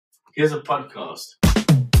Here's a podcast.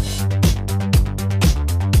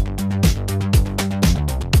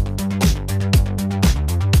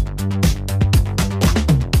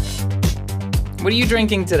 What are you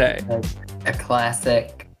drinking today? A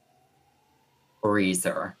classic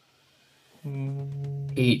freezer.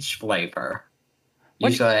 Peach flavor.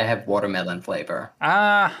 Usually I have watermelon flavor.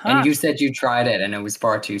 And you said you tried it and it was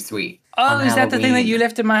far too sweet. Oh, is that the thing that you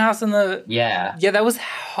left in my house in the... Yeah. Yeah, that was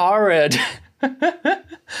horrid.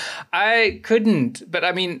 I couldn't. But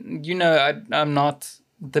I mean, you know, I'm not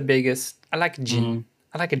the biggest. I like gin.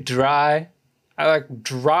 I like it dry. I like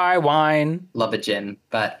dry wine. Love a gin,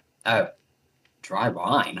 but dry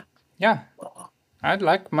wine. Yeah. I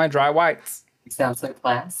like my dry whites. You sound so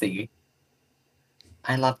classy.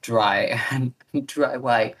 I love dry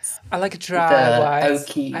whites. I like a dry whites.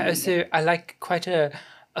 Oaky. I like quite a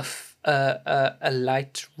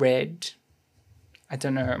light red. I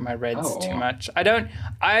don't know my reds too much.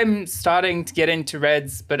 I'm starting to get into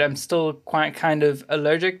reds, but I'm still quite kind of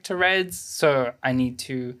allergic to reds. So I need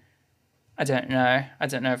to, I don't know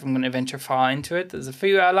if I'm going to venture far into it. There's a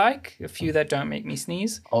few I like, a few that don't make me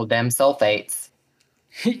sneeze. Old damn sulfates.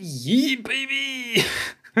 Yeah, baby.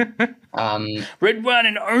 Red wine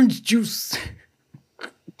and orange juice.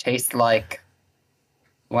 Tastes like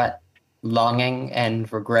what? Longing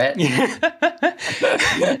and regret.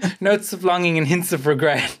 Notes of longing and hints of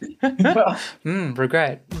regret.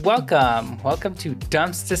 Regret. Welcome to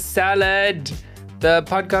Dumpster Salad, the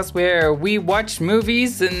podcast where we watch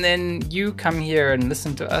movies and then you come here and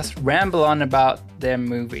listen to us ramble on about their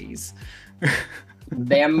movies.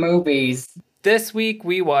 Them movies. This week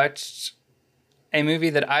we watched a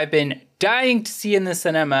movie that I've been dying to see in the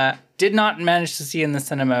cinema, did not manage to see in the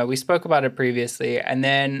cinema. We spoke about it previously, and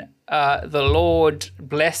then the Lord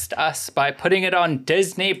blessed us by putting it on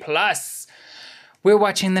Disney Plus. We're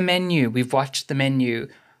watching The Menu. We've watched The Menu.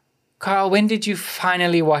 Carl, when did you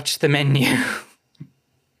finally watch The Menu?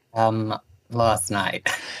 Last night.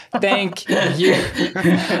 Thank you.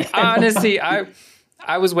 Honestly,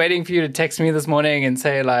 I was waiting for you to text me this morning and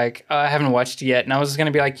say, like, oh, I haven't watched it yet. And I was just going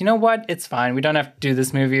to be like, you know what? It's fine. We don't have to do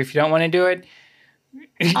this movie if you don't want to do it.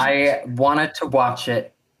 I wanted to watch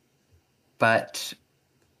it, but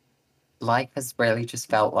life has really just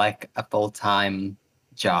felt like a full-time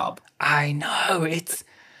job. I know. It's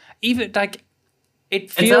even like...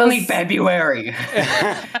 It feels... It's only February.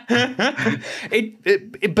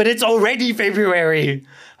 But it's already February.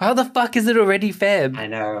 How the fuck is it already Feb? I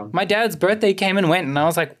know. My dad's birthday came and went, and I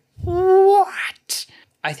was like, what?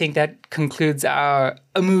 I think that concludes our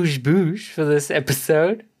amuse-bouche for this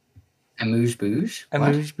episode. Amuse-bouche?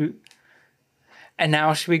 Amuse-bouche. And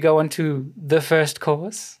now should we go on to the first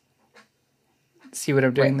course? See what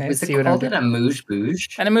I'm doing there? Was See it what I'm called doing? an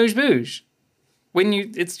amuse-bouche? An amuse-bouche. When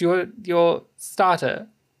it's your starter.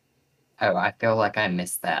 Oh, I feel like I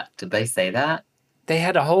missed that. Did they say that? They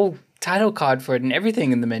had a whole title card for it and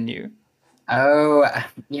everything in the menu. Oh,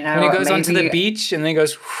 you know, when it goes onto the beach and then it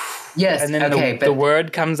goes, yes, and then the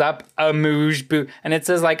word comes up, amuse-bouche, and it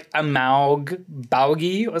says like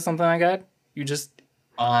baugi or something like that.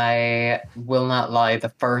 I will not lie. The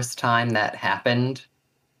first time that happened,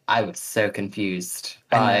 I was so confused.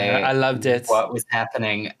 I loved it. What was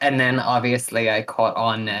happening? And then obviously I caught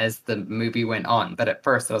on as the movie went on. But at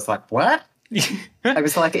first I was like, what? I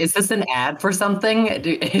was like, is this an ad for something?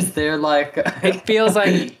 Is there like... It feels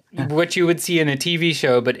like what you would see in a TV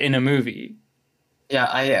show, but in a movie. Yeah,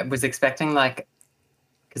 I was expecting like...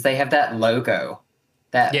 Because they have that logo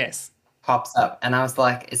that pops up. And I was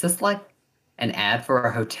like, is this like an ad for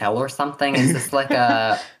a hotel or something? Is this like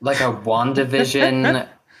a WandaVision...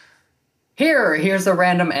 Here's a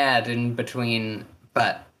random ad in between.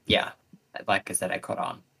 But yeah, like I said, I caught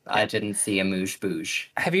on. I didn't see amuse-bouche.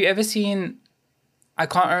 Have you ever seen, I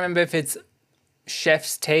can't remember if it's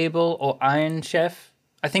Chef's Table or Iron Chef.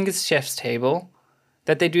 I think it's Chef's Table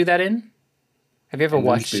that they do that in. Have you ever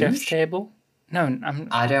watched Chef's Table? No,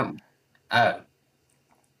 I don't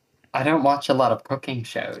watch a lot of cooking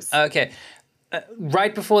shows. Okay.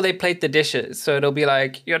 Right before they plate the dishes. So it'll be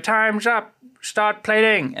like, your time's up. Start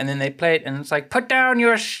plating. And then they plate and it's like, put down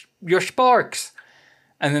your sporks.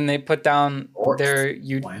 And then they put down their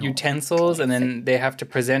utensils and then they have to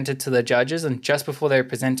present it to the judges. And just before they're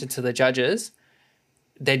presented to the judges,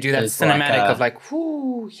 they do that cinematic of like,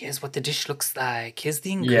 whoo, here's what the dish looks like. Here's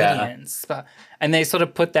the ingredients. Yeah. And they sort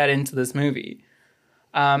of put that into this movie.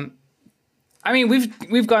 I mean,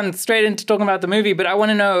 we've gone straight into talking about the movie, but I want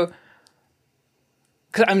to know,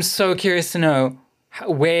 because I'm so curious to know,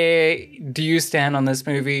 where do you stand on this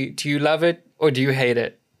movie? Do you love it or do you hate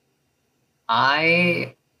it?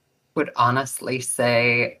 I would honestly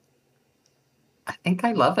say I think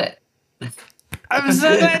I love it. I'm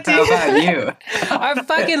so glad to How about you? I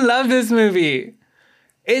fucking love this movie.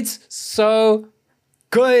 It's so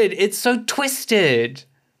good. It's so twisted.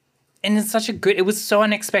 And it's such a good, it was so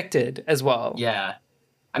unexpected as well. Yeah.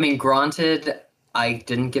 I mean, granted, I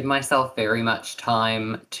didn't give myself very much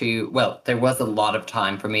time to, well, there was a lot of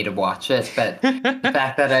time for me to watch it, but the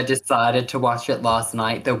fact that I decided to watch it last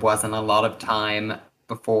night, there wasn't a lot of time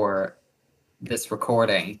before this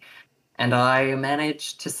recording. And I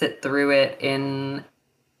managed to sit through it in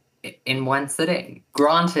one sitting.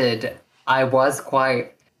 Granted, I was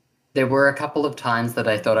quite, there were a couple of times that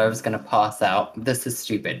I thought I was going to pass out. This is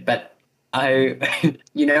stupid, but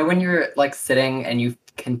you know, when you're like sitting and you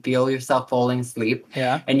can feel yourself falling asleep,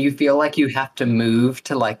 Yeah. and you feel like you have to move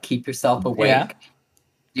to like keep yourself awake. Yeah.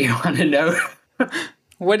 Do you want to know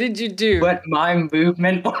What did you do? what my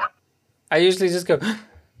movement was? I usually just go.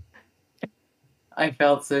 I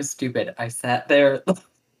felt so stupid. I sat there.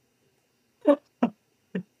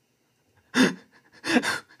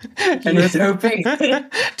 And was hoping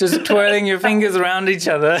just twirling your fingers around each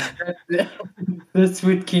other. this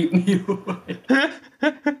would keep me awake.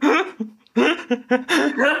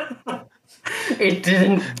 It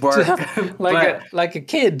didn't work. like a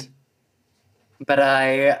kid. But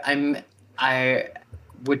I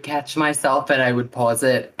would catch myself and I would pause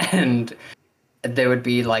it, and there would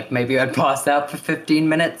be like maybe I'd pass out for 15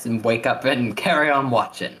 minutes and wake up and carry on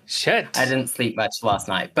watching. Shit. I didn't sleep much last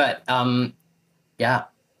night, but yeah.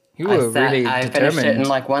 You were really I determined. finished it in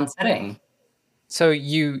like one sitting. So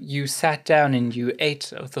you sat down and you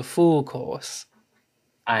ate the full course.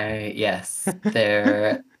 Yes.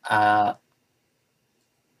 There I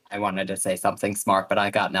wanted to say something smart, but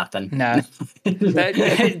I got nothing. No.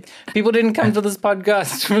 People didn't come to this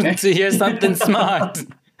podcast to hear something smart.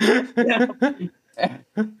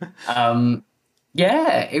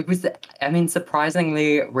 Yeah, it was, I mean,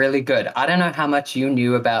 surprisingly really good. I don't know how much you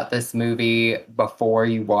knew about this movie before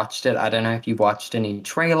you watched it. I don't know if you watched any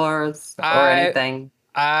trailers or anything.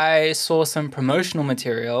 I saw some promotional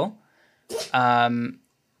material, and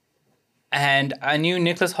I knew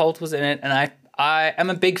Nicholas Hoult was in it, and I am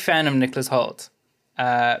a big fan of Nicholas Hoult.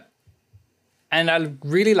 And I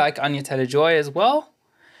really like Anya Taylor-Joy as well.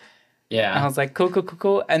 Yeah. And I was like,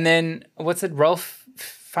 cool. And then, what's it, Ralph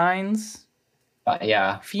Fiennes?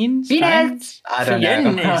 Yeah. Fiennes? I don't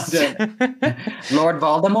know. Lord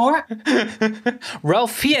Voldemort?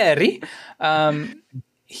 Ralph Fieri.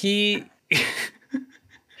 He...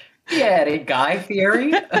 Fieri, Guy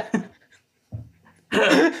Fieri?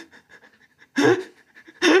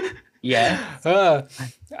 Yeah.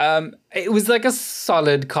 It was like a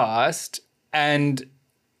solid cast, and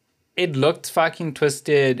it looked fucking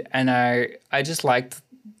twisted, and I just liked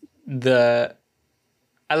the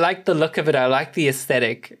look of it. I liked the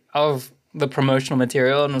aesthetic of the promotional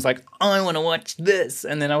material, and was like, oh, I want to watch this.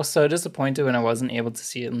 And then I was so disappointed when I wasn't able to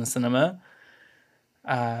see it in the cinema.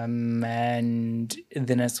 And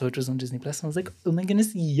then I saw it was on Disney Plus, and I was like, oh my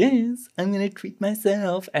goodness, yes, I'm gonna treat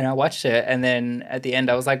myself. And I watched it, and then at the end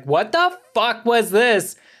I was like, what the fuck was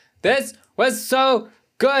this? This was so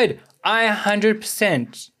good. I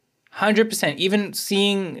 100%, even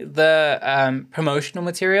seeing the promotional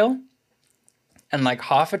material and like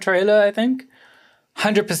half a trailer, I think,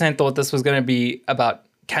 100% thought this was gonna be about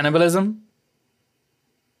cannibalism.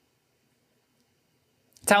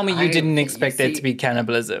 Tell me you didn't expect it to be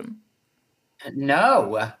cannibalism.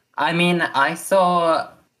 No. I mean, I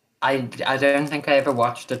don't think I ever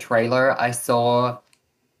watched a trailer.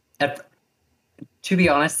 To be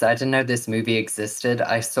honest, I didn't know this movie existed.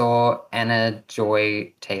 I saw Anna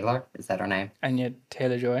Joy Taylor. Is that her name? Anya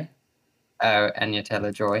Taylor-Joy. Oh, Anya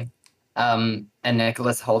Taylor-Joy. And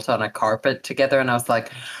Nicholas Hoult on a carpet together, and I was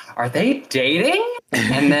like, are they dating?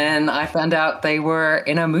 And then I found out they were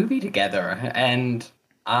in a movie together, and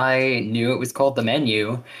I knew it was called The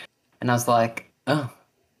Menu, and I was like, oh,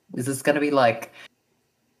 is this going to be like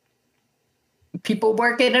people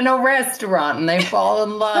working in a restaurant and they fall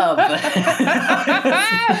in love?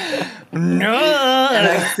 No! And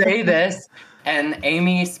I say this, and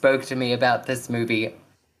Amy spoke to me about this movie.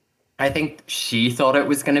 I think she thought it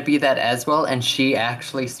was going to be that as well, and she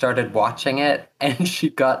actually started watching it, and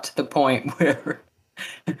she got to the point where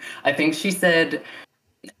I think she said,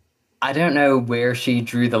 I don't know where she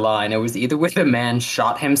drew the line. It was either where the man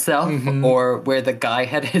shot himself or where the guy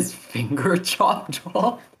had his finger chopped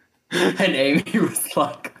off. And Amy was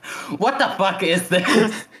like, what the fuck is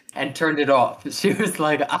this? And turned it off. She was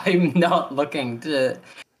like, I'm not looking to...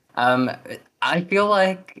 I feel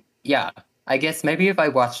like, yeah, I guess maybe if I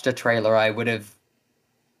watched a trailer, I would have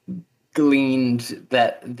gleaned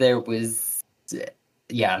that there was,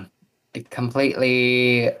 yeah,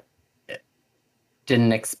 completely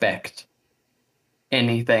didn't expect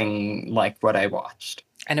anything like what I watched.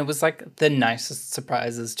 And it was like the nicest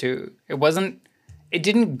surprises too. It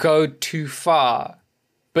didn't go too far,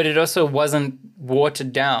 but it also wasn't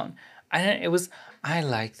watered down. I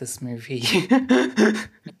like this movie.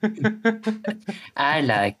 I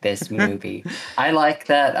like this movie. I like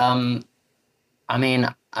that. I mean,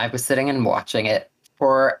 I was sitting and watching it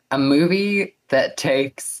for a movie that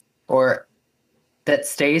takes or that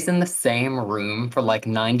stays in the same room for like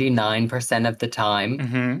 99% of the time.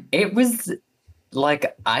 Mm-hmm. It was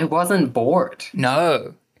like I wasn't bored.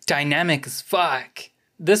 No, dynamic as fuck.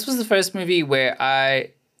 This was the first movie where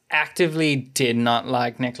I actively did not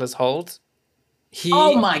like Nicholas Hoult. He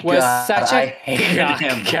Oh my was God, such I a hated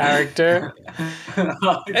him. character.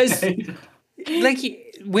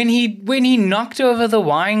 When he knocked over the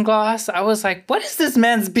wine glass, I was like, what is this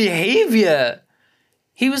man's behavior?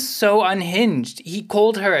 He was so unhinged. He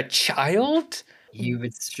called her a child. He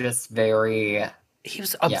was just very... He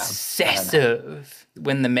was obsessive.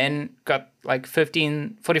 When the men got like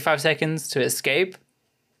 45 seconds to escape.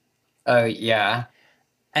 Oh, yeah.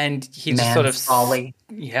 And he just sort of... Folly.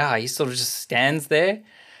 Yeah, he sort of just stands there.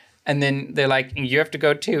 And then they're like, you have to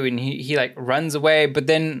go too. And he like runs away. But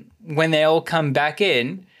then when they all come back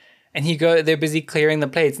in and they're busy clearing the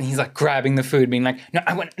plates and he's like grabbing the food, being like, no,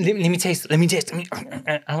 let me taste it.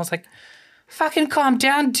 And I was like, fucking calm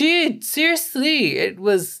down, dude. Seriously. It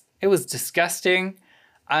was disgusting.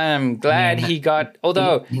 I'm glad he got,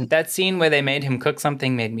 although that scene where they made him cook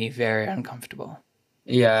something made me very uncomfortable.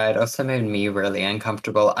 Yeah, it also made me really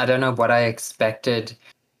uncomfortable. I don't know what I expected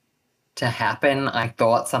to happen. I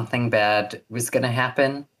thought something bad was going to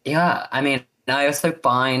happen. Yeah, I mean, I also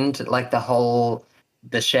find like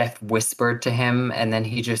the chef whispered to him and then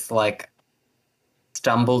he just like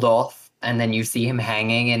stumbled off and then you see him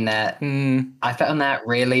hanging in that. I found that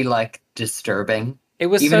really like disturbing. It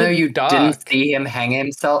was even so though you dark. didn't see him hang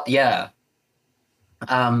himself. Yeah.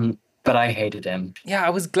 But I hated him. Yeah, I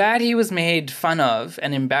was glad he was made fun of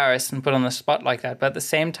and embarrassed and put on the spot like that. But at the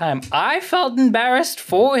same time, I felt embarrassed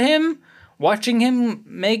for him watching him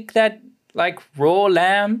make that like raw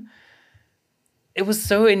lamb. It was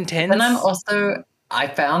so intense. And I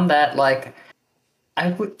found that like, I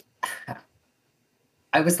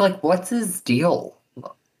was like, what's his deal?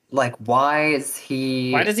 Like, why does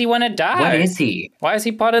he want to die? What is he? Why is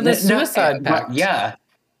he part of the suicide pact? Yeah.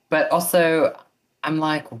 But also, I'm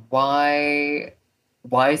like, why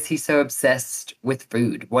is he so obsessed with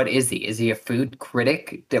food? What is he? Is he a food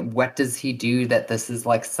critic? What does he do that this is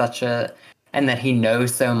like and that he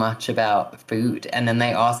knows so much about food? And then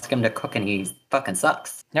they ask him to cook and he fucking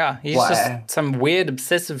sucks. Yeah, he's just some weird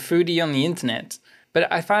obsessive foodie on the internet. But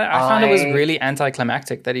I found it was really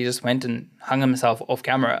anticlimactic that he just went and hung himself off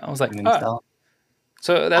camera. I was like, oh.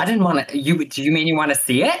 So that's... I didn't want to... Do you mean you want to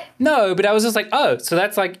see it? No, but I was just like, oh, so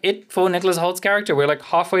that's like it for Nicholas Holt's character. We're like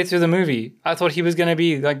halfway through the movie. I thought he was going to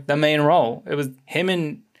be like the main role. It was him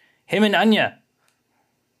and Anya.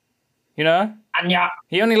 You know? Anya.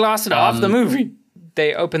 He only lasted half the movie.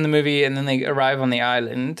 They open the movie and then they arrive on the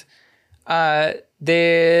island.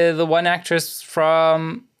 They're the one actress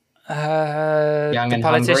from... Young The and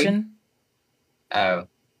Politician. Hungry?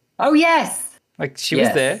 Oh, yes. Like she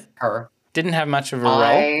was there. Her. Didn't have much of a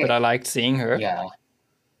role, but I liked seeing her. Yeah.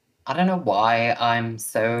 I don't know why I'm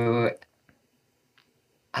so...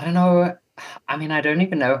 I don't know. I mean, I don't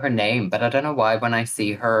even know her name, but I don't know why when I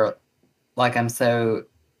see her, like, I'm so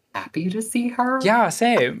happy to see her. Yeah,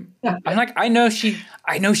 same. I'm like, I know she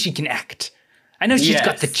can act. I know she's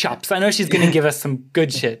got the chops. I know she's going to give us some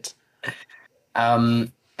good shit.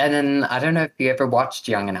 And then, I don't know if you ever watched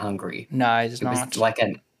Young and Hungry. No, I just not. It was like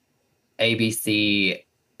an ABC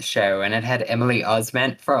show, and it had Emily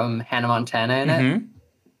Osment from Hannah Montana in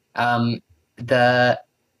it. The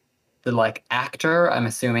like actor, I'm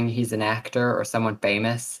assuming he's an actor or someone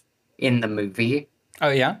famous in the movie. Oh,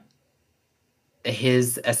 yeah?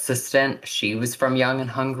 His assistant, she was from Young and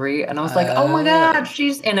Hungry, and I was like, oh my God,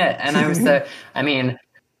 she's in it. And I was I mean...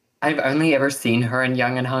 I've only ever seen her in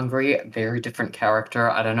Young and Hungry. Very different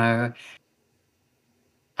character. I don't know.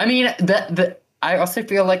 I mean, I also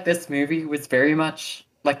feel like this movie was very much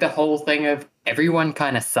like the whole thing of everyone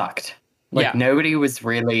kind of sucked. Like nobody was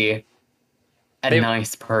really a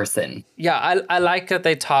nice person. Yeah, I like that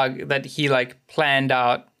that he like planned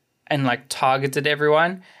out and like targeted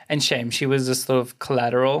everyone. And shame, she was just sort of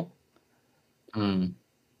collateral.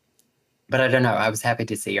 But I don't know. I was happy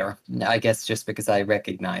to see her. I guess just because I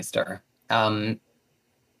recognized her.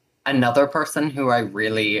 Another person who I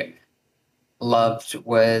really loved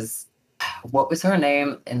was... What was her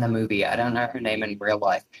name in the movie? I don't know her name in real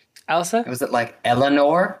life. Elsa? Was it like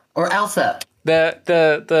Eleanor or Elsa?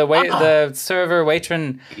 The server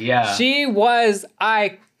matron. Yeah. She was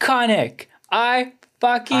iconic. I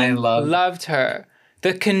fucking loved her.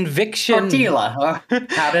 The conviction. Tortilla.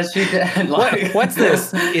 How does she do? Like... What's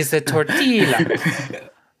this? Is a tortilla.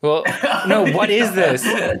 Well, no, what is this?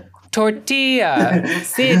 Tortilla.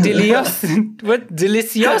 Se deliciosa. What?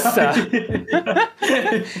 Deliciosa.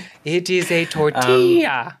 It is a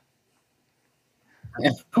tortilla.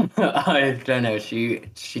 I don't know. She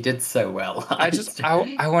did so well.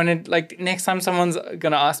 I wanted, like, next time someone's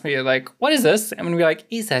gonna ask me, like, what is this? I'm gonna be like,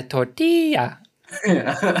 it's a tortilla.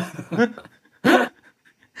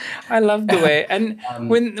 I love the way. And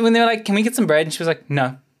when they were like, can we get some bread? And she was like,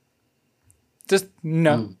 no. Just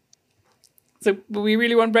no. So we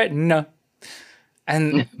really want bread? No.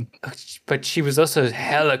 And but she was also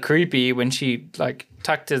hella creepy when she like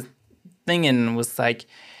tucked his thing in and was like,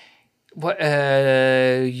 what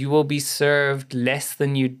you will be served less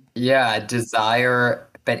than you desire,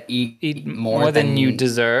 but eat more than you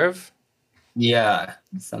deserve. Yeah.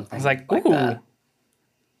 Something. I was like, ooh, that.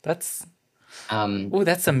 That's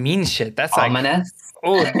that's some mean shit. That's ominous.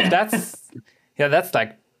 Like, that's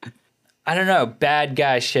like, I don't know, bad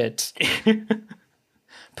guy shit.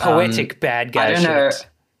 Poetic bad guy shit. I don't know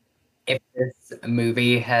if this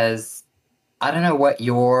movie has, I don't know what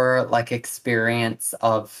your like experience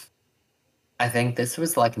of, I think this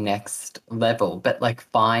was like next level, but like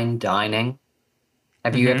fine dining.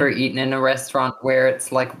 Have you ever eaten in a restaurant where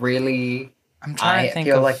it's like really, I'm trying to think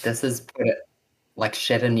I feel like this has put it, like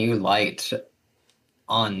shed a new light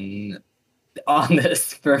on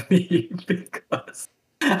this for me, because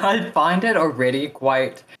I find it already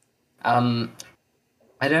quite, I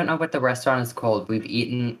don't know what the restaurant is called.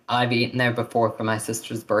 I've eaten there before for my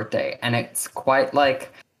sister's birthday, and it's quite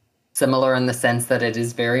like similar in the sense that it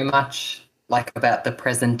is very much like about the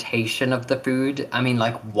presentation of the food. I mean,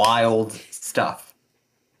 like wild stuff,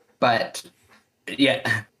 but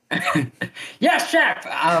yeah. Yes, chef.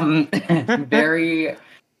 Very.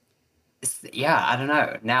 Yeah, I don't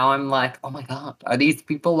know. Now I'm like, oh my god, are these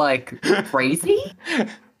people like crazy?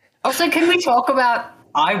 Also, can we talk about?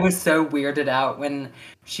 I was so weirded out when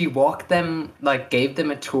she walked them, like gave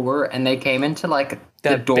them a tour, and they came into like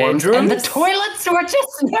the dorms, bedrooms? And the toilets were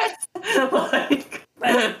just next. Like,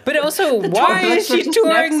 but also, why is she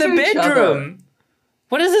touring the bedroom?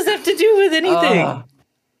 What does this have to do with anything?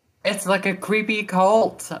 It's like a creepy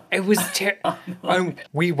cult. It was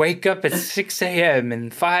we wake up at 6 a.m.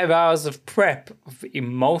 and 5 hours of prep of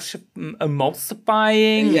emulsifying.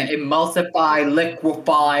 Yeah, emulsify,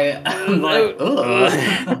 liquefy. I'm like,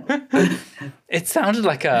 ugh. It sounded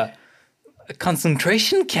like a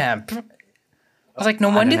concentration camp. I was like, no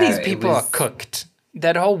wonder these people are cooked.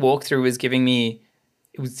 That whole walkthrough was giving me...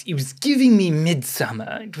 It was giving me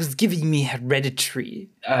Midsummer. It was giving me Hereditary.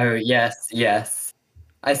 Oh, yes.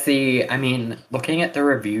 I see. I mean, looking at the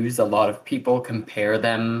reviews, a lot of people compare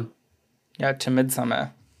them... Yeah, to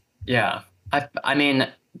Midsummer. Yeah. I mean,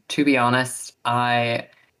 to be honest,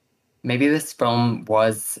 maybe this film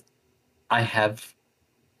was... I have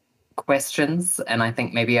questions, and I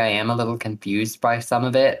think maybe I am a little confused by some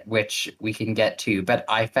of it, which we can get to, but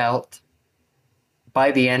I felt...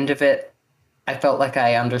 By the end of it, I felt like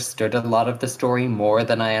I understood a lot of the story more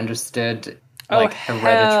than I understood, like,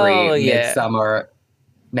 Hereditary, Midsummer...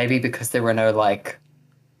 Maybe because there were no, like...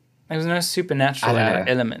 There was no supernatural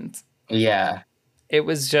element. Yeah. It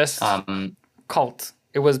was just cult.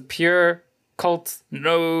 It was pure cult,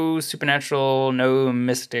 no supernatural, no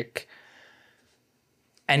mystic.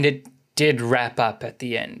 And it did wrap up at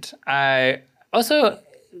the end.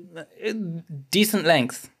 Decent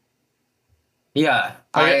length. Yeah.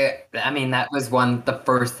 I mean, that was the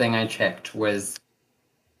first thing I checked was,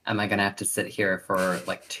 am I going to have to sit here for,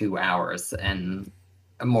 like, 2 hours and...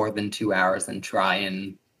 more than 2 hours and try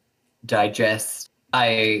and digest.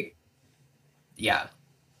 And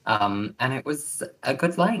it was a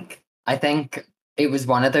good length. I think it was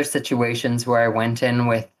one of those situations where I went in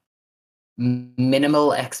with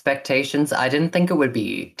minimal expectations. I didn't think it would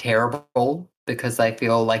be terrible because I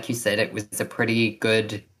feel, like you said, it was a pretty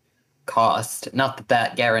good cost. Not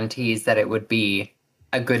that guarantees that it would be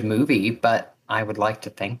a good movie, but I would like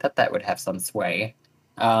to think that would have some sway.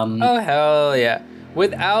 Oh, hell yeah.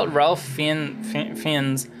 Without Ralph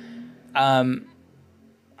Fiennes, I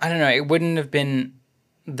don't know, it wouldn't have been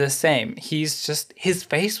the same. His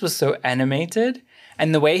face was so animated,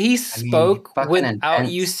 and the way he spoke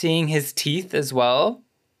without you seeing his teeth as well,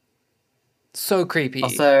 so creepy.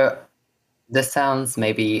 Also, this sounds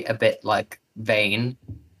maybe a bit like vain.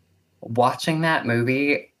 Watching that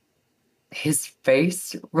movie, his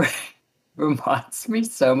face reminds me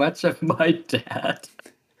so much of my dad.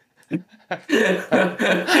 I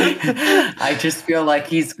just feel like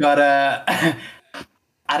he's got a.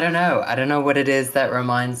 I don't know. I don't know what it is that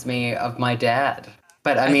reminds me of my dad.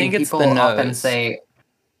 But I mean, think it's the people often nose. say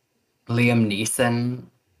Liam Neeson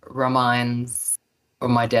reminds, or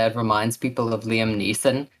my dad reminds people of Liam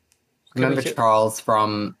Neeson. Remember Charles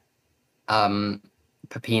from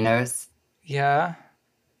Pepinos? Yeah.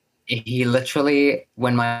 He literally,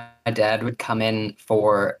 when my dad would come in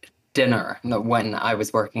for dinner, when I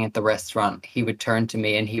was working at the restaurant, he would turn to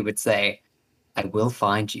me and he would say, "I will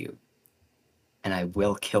find you and I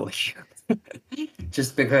will kill you."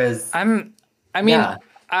 Just because I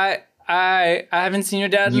haven't seen your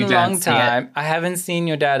dad in a long time. I haven't seen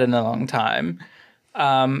your dad in a long time.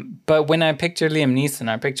 But when I picture Liam Neeson,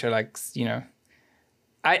 I picture like, you know,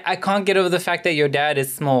 I can't get over the fact that your dad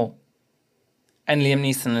is small and Liam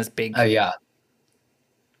Neeson is big. Oh, yeah.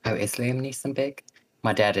 Oh, is Liam Neeson big?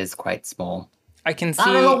 My dad is quite small. I can see.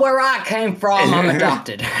 I don't know where I came from. I'm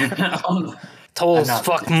adopted. Tall as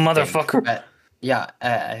fuck, motherfucker.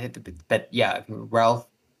 But yeah, Ralph,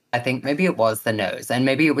 I think maybe it was the nose and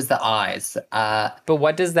maybe it was the eyes. But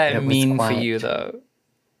what does that mean for you, though?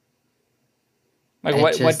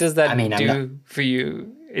 Like, what does that do for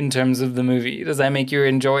you in terms of the movie? Does that make you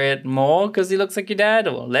enjoy it more because he looks like your dad,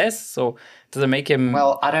 or less? Or does it make him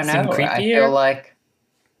I don't know. creepier? I feel like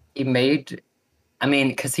he made... I mean,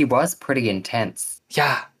 because he was pretty intense.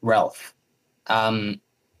 Yeah. Ralph.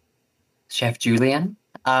 Chef Julian.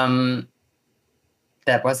 That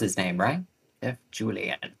was his name, right? Chef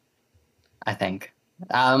Julian, I think.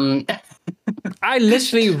 I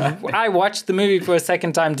watched the movie for a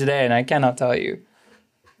second time today, and I cannot tell you.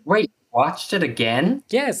 Wait, watched it again?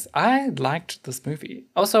 Yes, I liked this movie.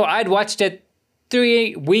 Also, I'd watched it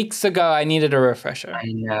 3 weeks ago. I needed a refresher.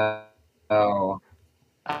 I know.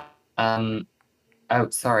 Oh,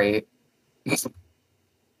 sorry. His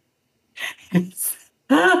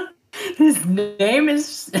name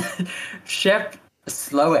is Chef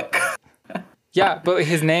Slowick. Yeah, but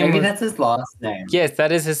his name Maybe that's his last name. Yes,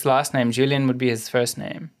 that is his last name. Julian would be his first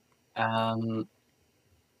name.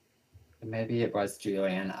 Maybe it was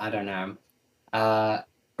Julian. I don't know.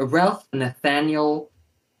 Ralph Nathaniel.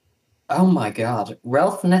 Oh my God.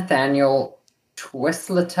 Ralph Nathaniel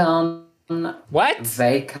Twistleton. What?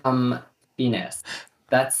 Vacum Venus.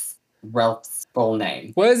 That's Ralph's full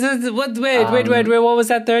name. What is it? What? Wait. What was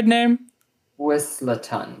that third name?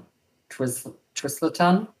 Twistleton.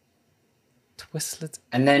 Twistleton? Twistleton.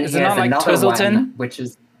 And then is he it has not like another Twizzleton? one, which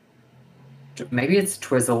is... Maybe it's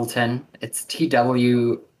Twizzleton. It's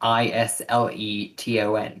Twisleton.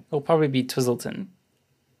 It'll probably be Twizzleton.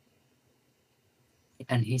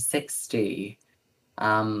 And he's 60.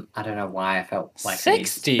 I don't know why I felt like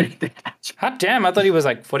 60. Hot damn! I thought he was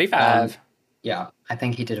like 45. Yeah, I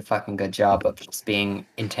think he did a fucking good job of just being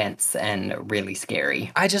intense and really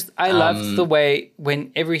scary. I loved the way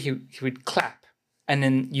whenever he would clap, and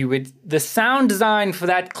then the sound design for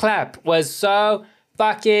that clap was so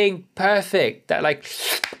fucking perfect that like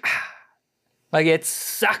it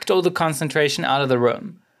sucked all the concentration out of the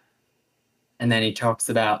room. And then he talks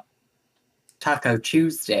about Taco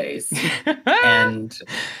Tuesdays. And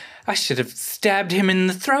I should have stabbed him in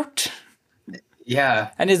the throat.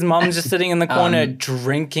 Yeah. And his mom's just sitting in the corner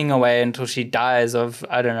drinking away until she dies of,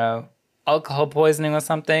 I don't know, alcohol poisoning or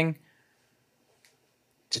something.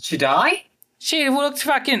 Did she die? She looked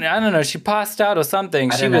fucking, I don't know, she passed out or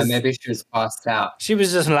something. I don't know, maybe she was passed out. She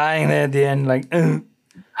was just lying there at the end like,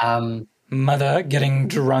 mother getting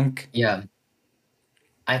drunk. Yeah.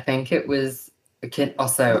 I think it was...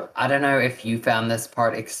 Also, I don't know if you found this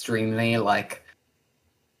part extremely like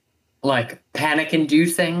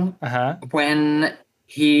panic-inducing. When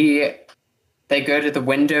they go to the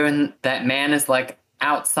window and that man is like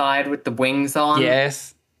outside with the wings on.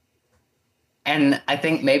 Yes. And I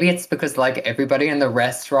think maybe it's because like everybody in the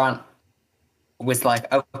restaurant was like,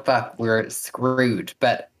 "Oh fuck, we're screwed."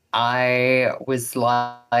 But I was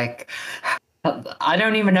like, I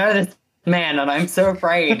don't even know this man, and I'm so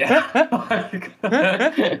afraid.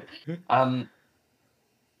 It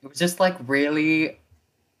was just like really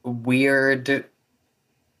weird.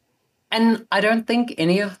 And I don't think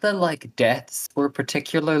any of the like deaths were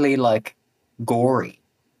particularly like gory,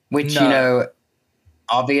 which, you know,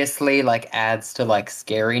 obviously like adds to like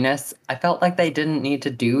scariness. I felt like they didn't need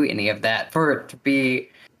to do any of that for it to be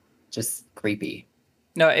just creepy.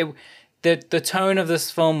 No, the tone of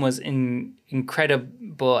this film was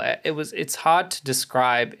incredible. It's hard to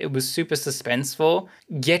describe. It was super suspenseful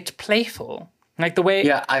yet playful. Like the way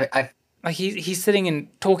like he's sitting and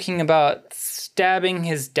talking about stabbing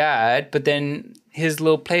his dad, but then his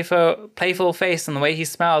little playful face and the way he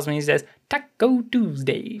smiles when he says Taco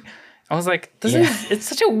Tuesday. I was like, it's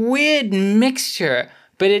such a weird mixture,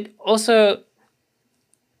 but it also,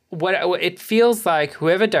 what it feels like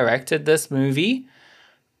whoever directed this movie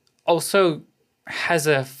also has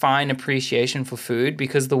a fine appreciation for food,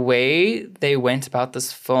 because the way they went about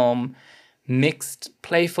this film mixed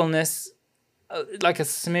playfulness, like a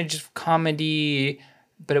smidge of comedy,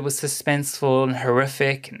 but it was suspenseful and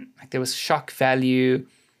horrific, and like there was shock value,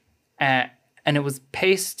 and it was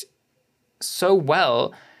paced so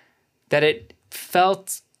well that it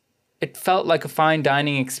felt like a fine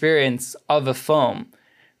dining experience of a film,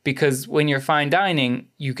 because when you're fine dining,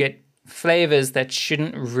 you get flavors that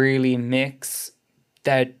shouldn't really mix,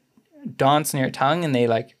 that dance on your tongue, and they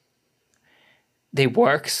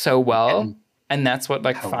work so well, and that's what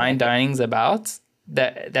like fine dining's about.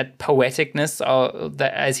 That poeticness,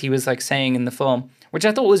 that, as he was like saying in the film, which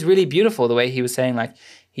I thought was really beautiful. The way he was saying, like,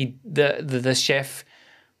 the chef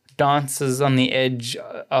dances on the edge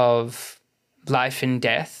of life and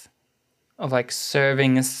death, of like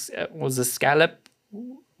serving a scallop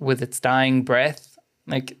with its dying breath.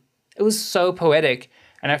 Like, it was so poetic,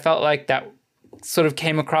 and I felt like that sort of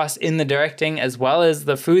came across in the directing as well as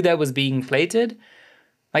the food that was being plated.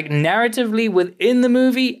 Like, narratively within the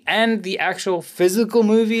movie and the actual physical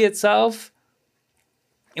movie itself,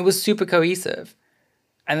 it was super cohesive.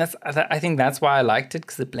 And I think that's why I liked it,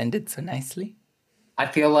 because it blended so nicely. I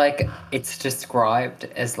feel like it's described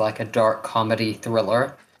as like a dark comedy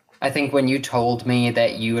thriller. I think when you told me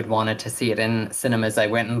that you had wanted to see it in cinemas, I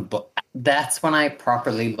went and that's when I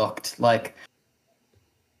properly looked, like,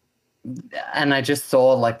 and I just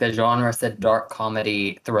saw like the genre said dark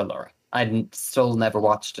comedy thriller. I'd still never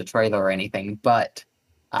watched a trailer or anything, but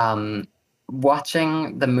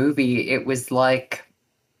watching the movie, it was like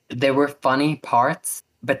there were funny parts,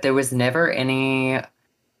 but there was never any,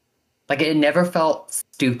 like, it never felt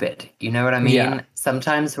stupid. You know what I mean? Yeah.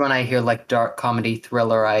 Sometimes when I hear like dark comedy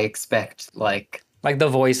thriller, I expect like The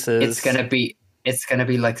Voices. It's gonna be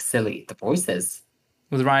like silly. The Voices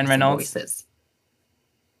with Ryan Reynolds. The Voices.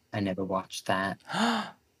 I never watched that. Oh.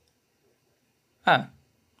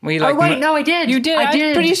 We oh wait, no, I did. You did. I did.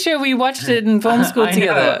 I'm pretty sure we watched it in film school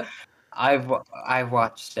together. I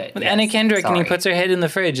watched it with yes. Anna Kendrick, Sorry. and he puts her head in the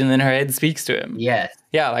fridge, and then her head speaks to him. Yes.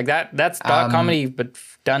 Yeah, like that. That's dark comedy, but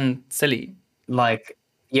done silly. Like,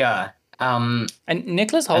 yeah. And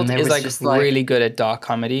Nicholas Hoult is like really good at dark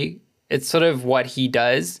comedy. It's sort of what he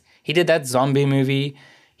does. He did that zombie movie.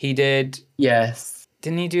 He did. Yes.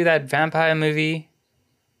 Didn't he do that vampire movie?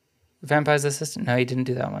 Vampire's Assistant? No, he didn't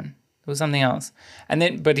do that one. It was something else. And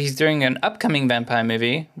then, but he's doing an upcoming vampire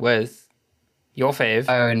movie with your fave.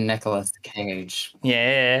 Oh, Nicolas Cage.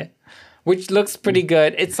 Yeah. Which looks pretty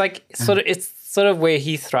good. It's like it's sort of where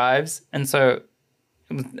he thrives. And so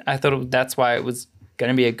I thought that's why it was going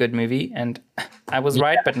to be a good movie. And I was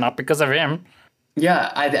right, but not because of him.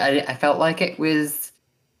 Yeah, I felt like it was,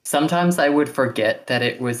 sometimes I would forget that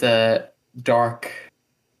it was a dark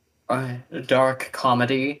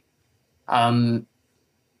comedy.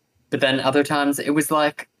 But then other times it was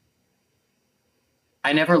like,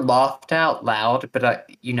 I never laughed out loud, but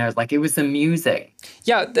like it was amusing.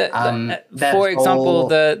 Yeah, for example,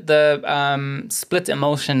 the split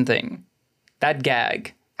emulsion thing, that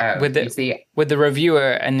gag with the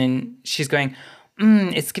reviewer, and then she's going,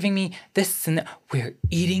 it's giving me this, and we're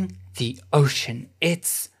eating the ocean.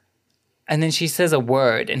 And then she says a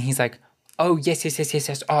word, and he's like, oh, yes.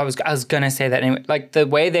 Oh, I was going to say that anyway. Like, the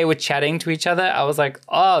way they were chatting to each other, I was like,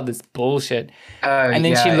 oh, this bullshit. And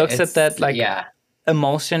then she looks at that, like,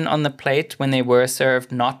 emulsion on the plate when they were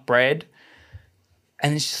served not bread.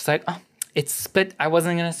 And she's just like, oh, it's split. I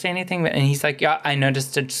wasn't going to say anything. And he's like, yeah, I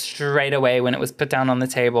noticed it straight away when it was put down on the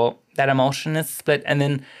table. That emulsion is split. And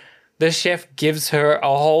then the chef gives her a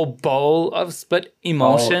whole bowl of split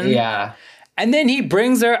emulsion. Oh, yeah. And then he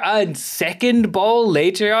brings her a second bowl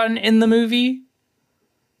later on in the movie.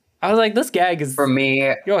 I was like, this gag is... For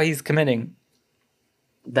me... he's committing.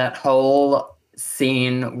 That whole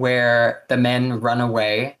scene where the men run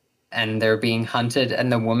away and they're being hunted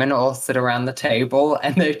and the women all sit around the table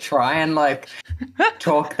and they try and, like,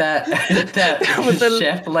 talk that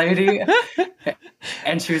chef lady.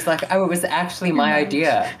 And she was like, oh, it was actually my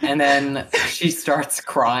idea. And then she starts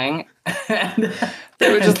crying. And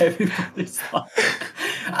they were just everybody's like,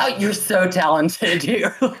 oh, you're so talented.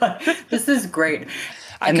 You're like, this is great.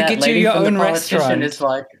 I could get you your own restaurant.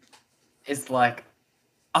 Is like,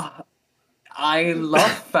 oh, I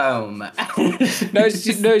love foam.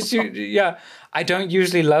 Yeah. I don't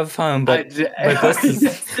usually love foam, but this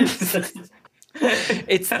is...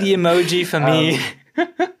 It's the emoji for me.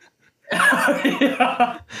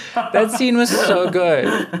 That scene was so good.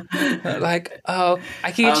 Like, oh,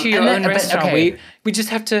 I can get you your own restaurant. Okay. We just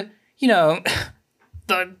have to,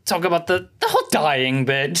 talk about the whole dying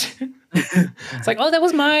bit. It's like, oh, that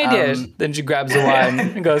was my idea. Then she grabs the wine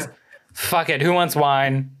and goes, fuck it, who wants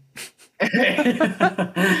wine?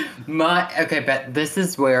 But this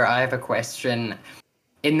is where I have a question.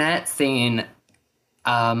 In that scene,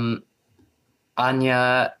 Anya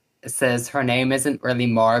says her name isn't really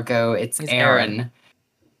Margot, it's Erin.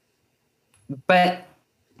 But,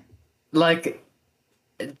 like,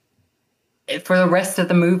 for the rest of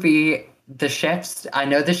the movie, I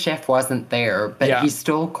know the chef wasn't there, but he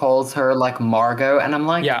still calls her, like, Margot, and I'm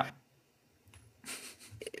like... Yeah.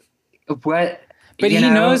 What? But he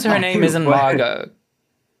knows her name isn't Margot.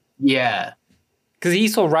 Yeah. Because he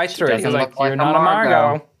saw right through it. He's like, you're not a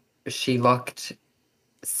Margot. She looked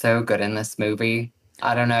so good in this movie.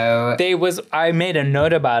 I don't know. I made a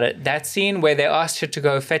note about it. That scene where they asked her to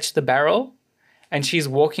go fetch the barrel and she's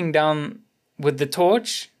walking down with the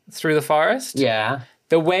torch through the forest. Yeah.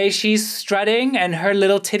 The way she's strutting and her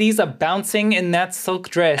little titties are bouncing in that silk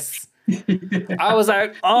dress. I was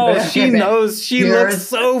like, oh, she knows. She looks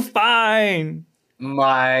so fine.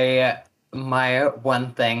 My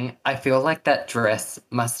one thing, I feel like that dress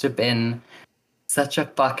must have been such a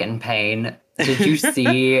fucking pain. Did you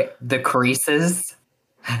see the creases?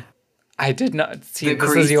 I did not see the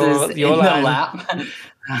creases in the lap.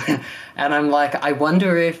 And I'm like, I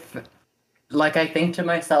wonder if, like, I think to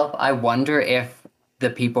myself, I wonder if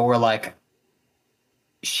the people were like,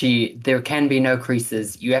 there can be no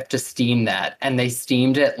creases. You have to steam that. And they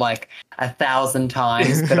steamed it like 1,000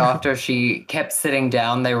 times. But after she kept sitting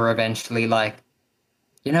down, they were eventually like,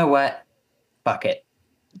 you know what? Fuck it.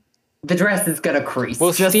 The dress is going to crease.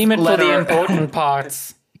 We'll steam it for the important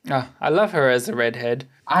parts. Oh, I love her as a redhead.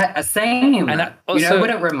 Same. And also, you know what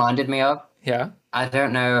it reminded me of? Yeah. I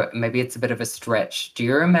don't know. Maybe it's a bit of a stretch. Do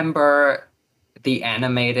you remember the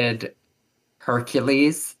animated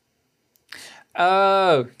Hercules?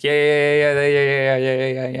 Oh, yeah.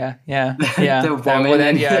 The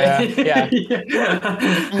woman. Yeah.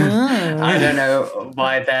 I don't know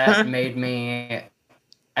why that made me...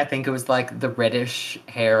 I think it was like the reddish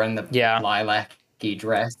hair and the lilac-y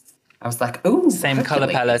dress. I was like, ooh, same color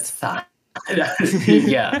palette.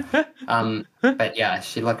 Yeah. But yeah,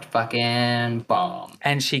 she looked fucking bomb.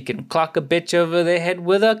 And she can clock a bitch over the head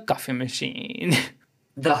with a coffee machine.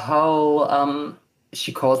 The whole,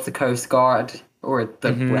 she calls the Coast Guard, or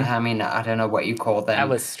the, I mean, I don't know what you call them. That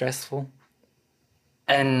was stressful.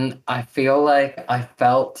 And I feel like I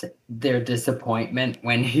felt their disappointment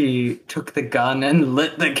when he took the gun and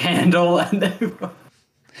lit the candle. And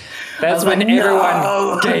that's when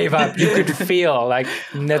everyone gave up. You could feel like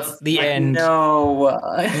that's the end. No.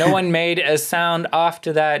 No one made a sound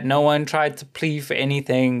after that. No one tried to plead for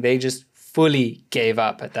anything. They just fully gave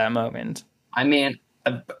up at that moment. I mean,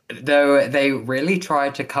 though they really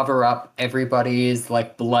tried to cover up everybody's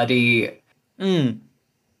like bloody...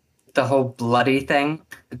 The whole bloody thing.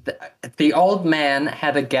 The old man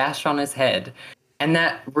had a gash on his head, and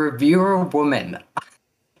that reviewer woman,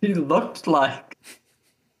 she looked like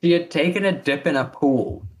she had taken a dip in a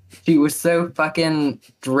pool. She was so fucking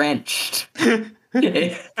drenched. And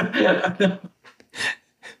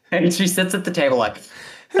she sits at the table like...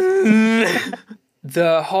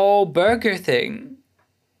 The whole burger thing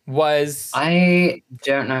was... I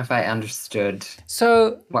don't know if I understood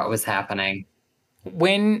what was happening.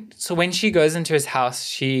 When she goes into his house,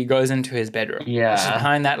 she goes into his bedroom. Yeah. She's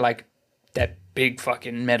behind that big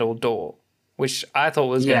fucking metal door, which I thought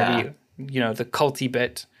was going to be, the culty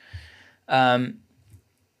bit. And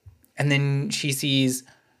then she sees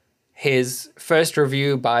his first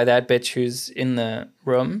review by that bitch who's in the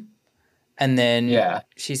room. And then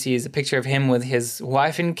she sees a picture of him with his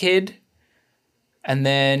wife and kid. And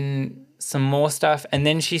then some more stuff. And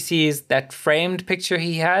then she sees that framed picture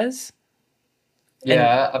he has.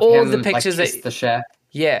 Yeah, of all him, the pictures like the chef.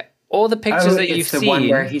 Yeah, all the pictures that you've seen. The one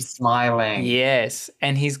where he's smiling. Yes,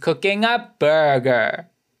 and he's cooking a burger.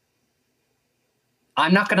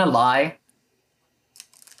 I'm not gonna lie.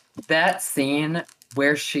 That scene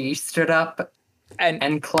where she stood up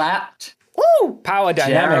and clapped. Woo! Power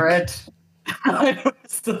dynamic. Jared, I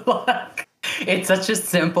was like, it's such a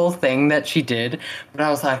simple thing that she did, but I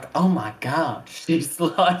was like, oh my god, she's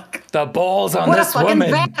like the balls on this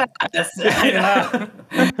woman.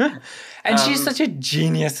 And she's such a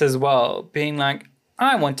genius as well, being like,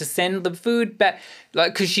 I want to send the food back,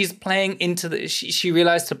 like, because she's playing into the. She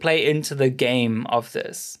realized to play into the game of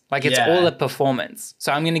this, like it's all a performance.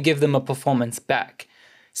 So I'm going to give them a performance back.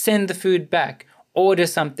 Send the food back. Order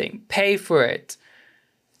something. Pay for it.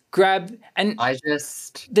 grab and I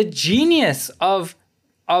just the genius of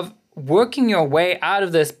working your way out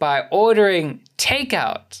of this by ordering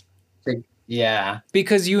takeout. Yeah.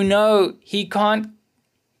 Because he can't.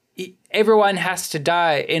 Everyone has to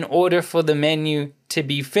die in order for the menu to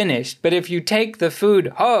be finished. But if you take the food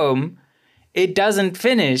home, it doesn't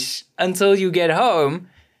finish until you get home.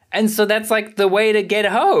 And so that's like the way to get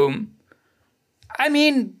home. I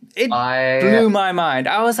mean, it blew my mind.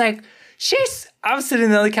 I was like, I was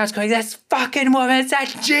sitting on the couch going, "That's fucking woman,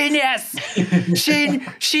 that's genius.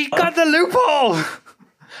 She got the loophole."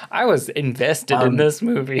 I was invested in this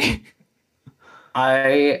movie.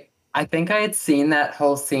 I think I had seen that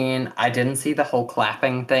whole scene. I didn't see the whole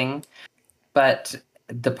clapping thing, but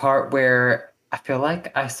the part where I feel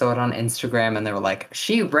like I saw it on Instagram and they were like,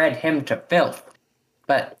 she read him to filth.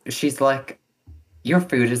 But she's like, your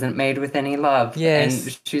food isn't made with any love. Yes.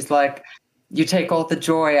 And she's like, you take all the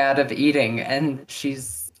joy out of eating. And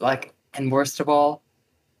she's like, and worst of all,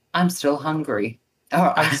 I'm still hungry.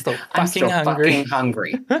 Oh, I'm still fucking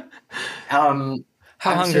hungry. How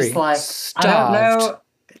hungry? Just like, starved.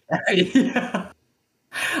 I don't know.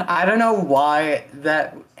 I don't know why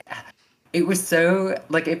that it was so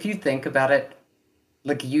like if you think about it,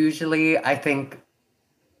 like usually I think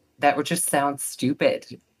that would just sound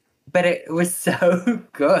stupid, but it was so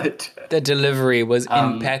good. The delivery was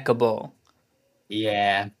impeccable.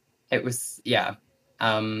 Yeah, it was. Yeah.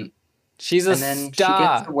 She's a star. She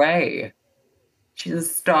gets away. She's a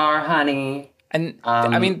star, honey. And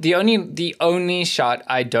I mean, the only shot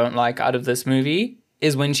I don't like out of this movie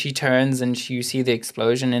is when she turns and you see the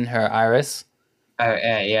explosion in her iris. Oh,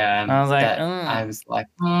 yeah. I was like,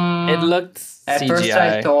 it looked CGI. At first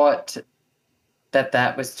I thought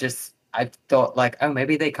that was just, I thought like, oh,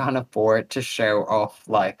 maybe they can't afford to show off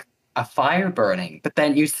like a fire burning, but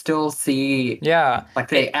then you still see, like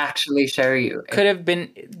they actually show you.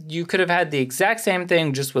 You could have had the exact same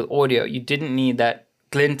thing just with audio. You didn't need that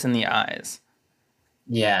glint in the eyes.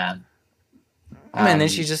 Yeah. And then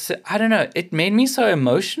she just, I don't know, it made me so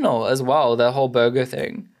emotional as well, the whole burger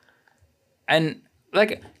thing. And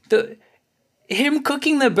like him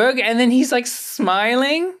cooking the burger and then he's like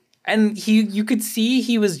smiling and you could see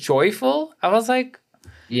he was joyful. I was like,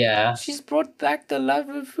 yeah, she's brought back the love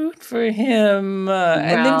of food for him.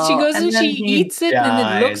 And then she goes and she eats it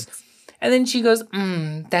and it looks, and then she goes,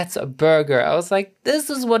 that's a burger. I was like, this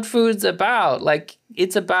is what food's about. Like,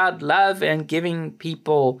 it's about love and giving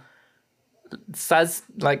people this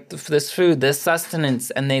food, this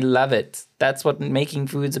sustenance, and they love it. That's what making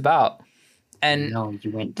food's about. And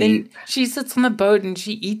you went then deep. she sits on the boat and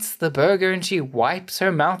she eats the burger and she wipes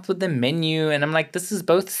her mouth with the menu. And I'm like, this is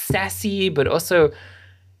both sassy but also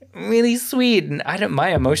really sweet. And my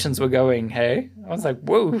emotions were going, hey? I was like,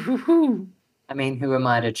 whoa, hoo-hoo. I mean, who am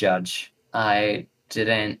I to judge? I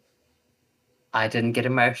didn't get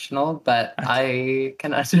emotional, but I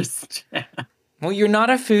can understand. Well, you're not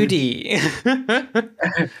a foodie.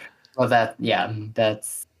 Well,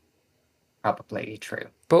 that's probably true.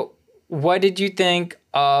 But what did you think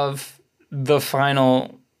of the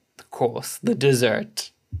final course, the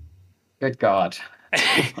dessert? Good God.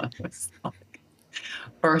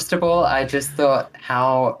 First of all, I just thought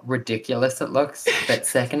how ridiculous it looks. But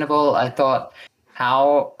second of all, I thought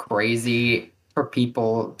how crazy for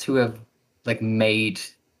people to have like made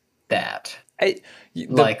that.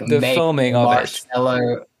 The filming of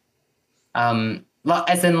marshmallow,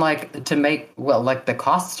 as in like to make like the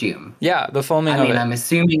costume. Yeah, the filming of it. I'm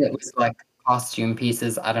assuming it was like costume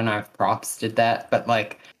pieces. I don't know if props did that, but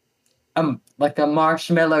like a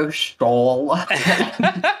marshmallow shawl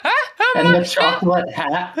and the chocolate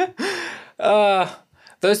hat.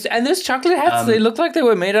 Those chocolate hats, they looked like they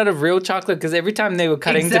were made out of real chocolate because every time they were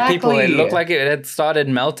cutting to people, it looked like it had started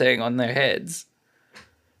melting on their heads.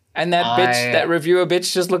 And that reviewer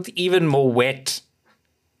bitch just looked even more wet.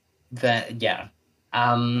 But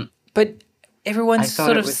everyone's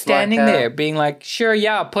sort of standing there being like, sure,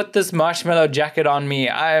 yeah, put this marshmallow jacket on me.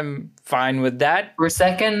 I'm fine with that. For a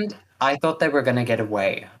second, I thought they were going to get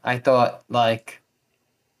away. I thought like,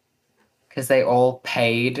 because they all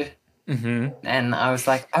paid. Mm-hmm. And I was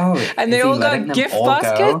like, oh. And they all got gift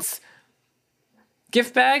baskets?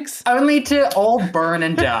 Gift bags? Only to all burn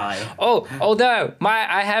and die. Although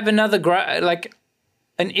I have another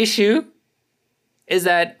an issue is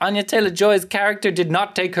that Anya Taylor-Joy's character did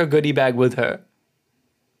not take her goodie bag with her.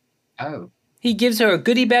 Oh. He gives her a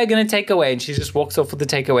goodie bag and a takeaway, and she just walks off with the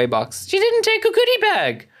takeaway box. She didn't take a goodie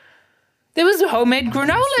bag. There was a homemade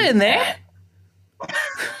granola in there.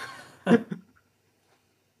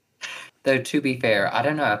 Though, to be fair, I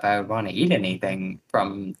don't know if I would want to eat anything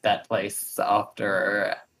from that place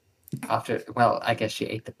after after, well, I guess she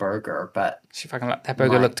ate the burger, but She fucking that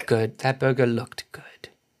burger looked good. That burger looked good.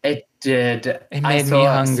 It did. It I made me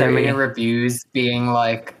saw so many hungry. reviews being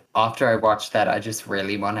like, after I watched that, I just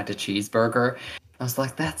really wanted a cheeseburger. I was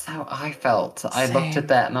like, that's how I felt. I looked at Same.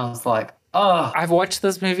 that and I was like, oh, I've watched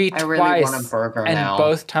this movie I really want a twice, burger and now.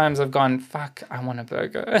 both times I've gone, fuck, I want a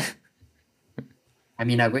burger. I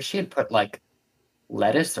mean, I wish she had put like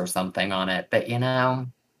lettuce or something on it, but you know,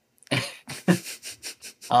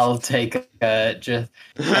 I'll take just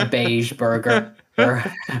a beige burger.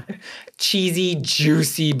 Cheesy,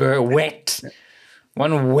 juicy burger, wet.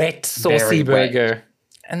 One wet, saucy Very wet. burger.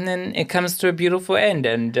 And then it comes to a beautiful end,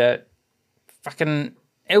 and fucking,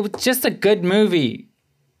 it was just a good movie.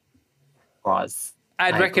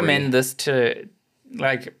 I'd recommend agree. this to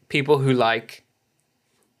like people who like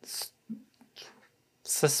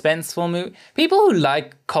suspenseful movie. People who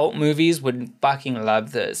like cult movies would fucking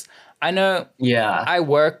love this. I know. Yeah. I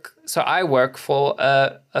work for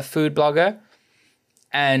a food blogger,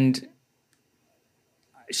 and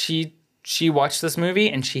she watched this movie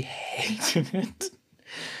and she hated it.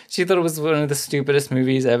 She thought it was one of the stupidest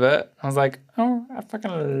movies ever. I was like, oh, I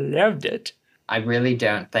fucking loved it. I really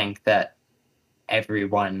don't think that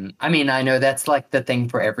everyone, I mean, I know that's like the thing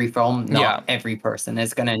for every film. Not every person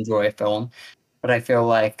is going to enjoy a film, but I feel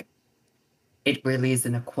like it really is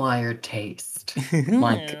an acquired taste.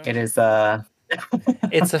 Like it is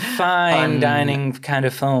it's a fine dining kind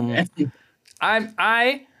of film.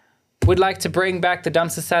 I would like to bring back the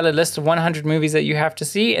Dumpster Salad list of 100 movies that you have to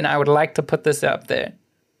see, and I would like to put this up there.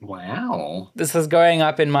 Wow. This is going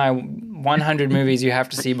up in my 100 movies you have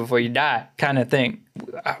to see before you die kind of thing.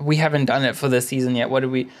 We haven't done it for this season yet.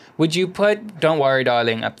 Would you put Don't Worry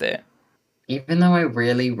Darling up there? Even though I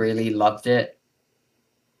really, really loved it,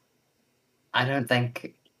 I don't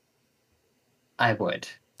think I would.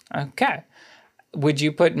 Okay. Would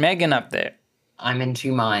you put Megan up there? I'm in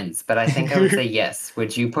two minds, but I think I would say yes.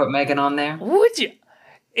 Would you put Megan on there? Would you?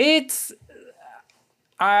 It's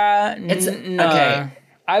no. Okay.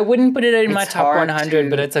 I wouldn't put it in my top 100,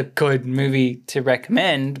 but it's a good movie to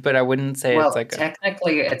recommend, but I wouldn't say it's like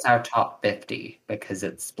technically it's our top 50 because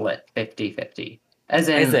it's split 50-50. As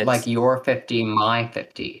in like your 50, my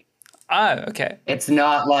 50. Oh, okay. It's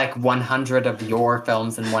not like 100 of your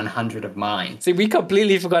films and 100 of mine. See, we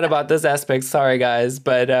completely forgot about this aspect. Sorry, guys,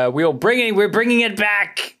 but we're bringing it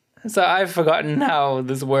back. So I've forgotten how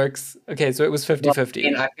this works. Okay, so it was 50-50.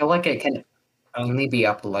 And I feel like it can only be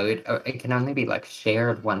uploaded. It can only be like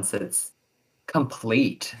shared once it's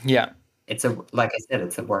complete. Yeah. It's like I said,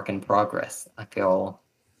 it's a work in progress. I feel.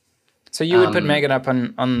 So you would put Megan up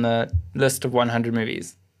on the list of 100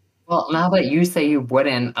 movies. Well, now that you say you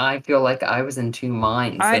wouldn't, I feel like I was in two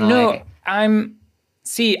minds. I know.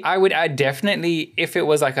 I'd definitely, if it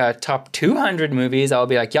was like a top 200 movies, I'll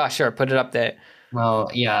be like, yeah, sure, put it up there. Well,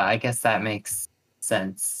 yeah, I guess that makes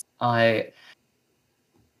sense.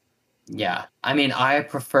 Yeah, I mean, I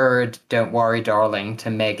preferred Don't Worry Darling to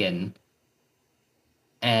Megan,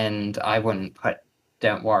 and I wouldn't put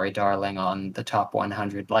Don't Worry Darling on the top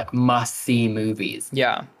 100 like must-see movies.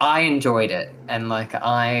 Yeah. I enjoyed it, and like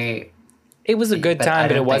it was a good time,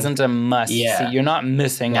 but it wasn't a must-see. Yeah. You're not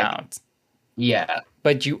missing out. Yeah.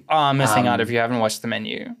 But you are missing out if you haven't watched The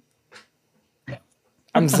Menu.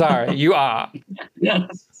 I'm sorry, you are.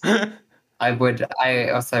 Yes. I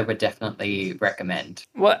also would definitely recommend.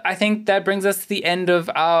 Well, I think that brings us to the end of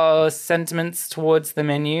our sentiments towards The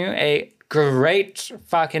Menu. A great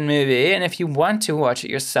fucking movie. And if you want to watch it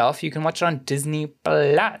yourself, you can watch it on Disney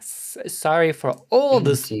Plus. Sorry for all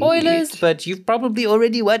the spoilers, but you've probably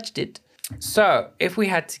already watched it. So, if we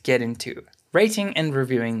had to get into rating and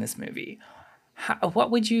reviewing this movie, what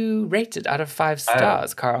would you rate it out of 5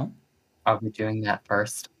 stars, Carl? Are we doing that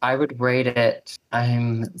first? I would rate it.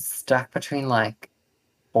 I'm stuck between like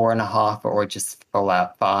 4.5 or just full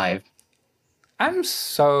out 5. I'm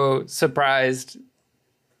so surprised.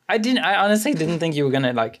 I honestly didn't think you were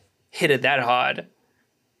gonna like hit it that hard.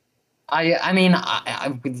 I mean,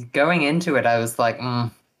 I going into it, I was like,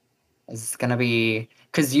 is this gonna be?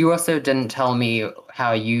 Because you also didn't tell me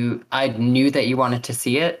how you. I knew that you wanted to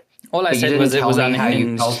see it. All I said was it was unhinged. How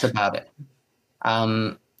you felt about it.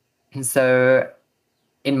 And so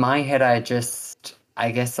in my head, I guess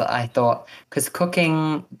I thought, because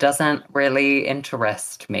cooking doesn't really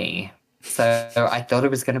interest me. So I thought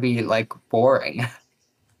it was going to be like boring.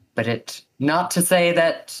 But not to say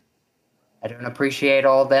that I don't appreciate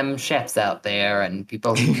all them chefs out there and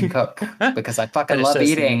people who can cook, because I fucking love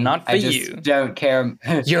eating. Not for you. Don't care.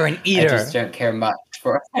 You're an eater. I just don't care much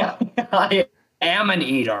for I am an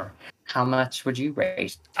eater. How much would you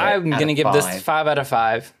rate? I'm going to give this 5 out of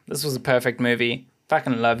 5. This was a perfect movie.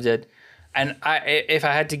 Fucking loved it. And if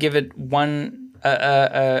I had to give it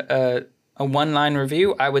a one-line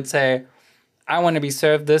review, I would say I want to be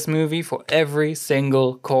served this movie for every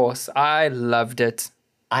single course. I loved it.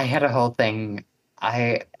 I had a whole thing.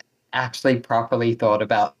 I actually properly thought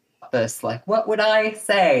about this, like, what would I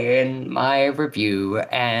say in my review?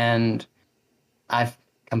 And I've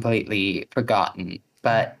completely forgotten.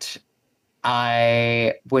 But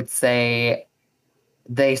I would say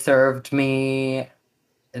they served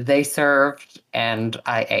and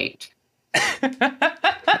I ate.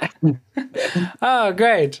 Oh,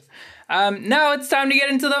 great. Now it's time to get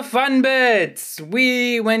into the fun bits.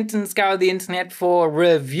 We went and scoured the internet for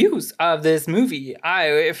reviews of this movie.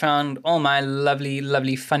 I found all my lovely,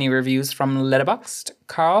 lovely, funny reviews from Letterboxd.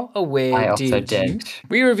 Carl, where I also did you? did.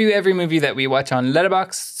 We review every movie that we watch on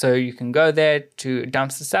Letterboxd, so you can go there to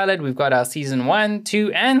Dumpster Salad. We've got our season 1,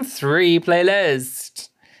 2, and 3 playlist.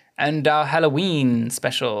 And our Halloween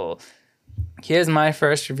special. Here's my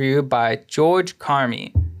first review by George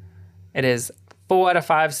Carmy. It is 4 out of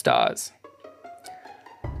 5 stars.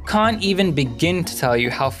 Can't even begin to tell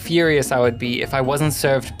you how furious I would be if I wasn't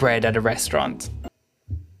served bread at a restaurant.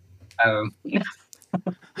 I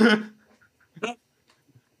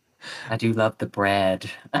do love the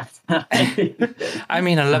bread. I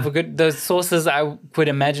mean, I love those sauces. I would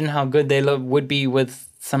imagine how good they would be with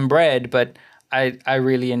some bread, but I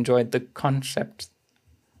really enjoyed the concept.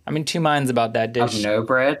 I'm in two minds about that dish. Of no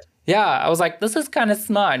bread? Yeah, I was like, this is kind of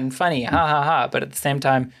smart and funny, ha ha ha. But at the same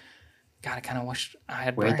time, God, I kind of wish I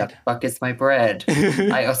had bread. Where the fuck is my bread?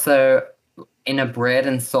 I also, in a bread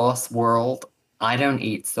and sauce world, I don't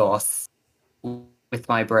eat sauce with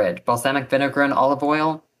my bread. Balsamic vinegar and olive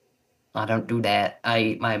oil, I don't do that. I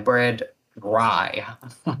eat my bread dry.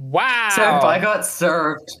 Wow. So if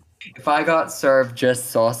I got served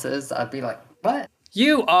just sauces, I'd be like, what?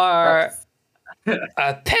 You are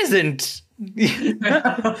a peasant. Give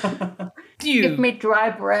me dry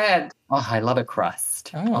bread. Oh, I love a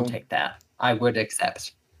crust. Oh. I'll take that. I would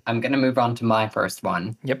accept. I'm going to move on to my first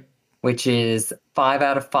one. Yep. Which is 5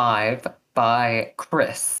 out of 5 by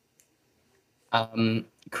Chris.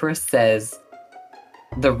 Chris says,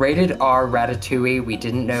 the rated R Ratatouille we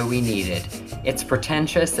didn't know we needed. It's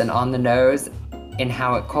pretentious and on the nose in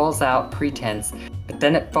how it calls out pretense, but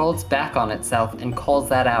then it folds back on itself and calls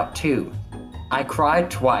that out too. I cried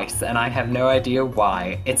twice, and I have no idea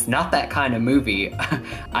why. It's not that kind of movie.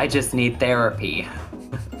 I just need therapy.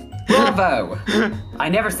 Bravo! I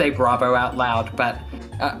never say bravo out loud, but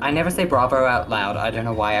I never say bravo out loud. I don't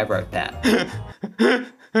know why I wrote that.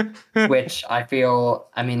 Which I feel,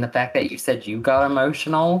 I mean, the fact that you said you got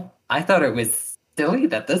emotional, I thought it was silly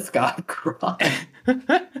that this guy cried.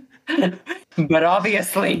 But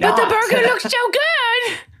obviously not. But the burger looks so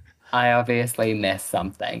good! I obviously missed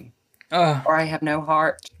something. Or I have no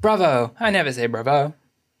heart. Bravo. I never say bravo.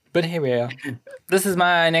 But here we are. This is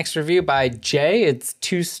my next review by Jay. It's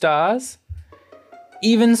 2 stars.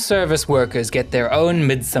 Even service workers get their own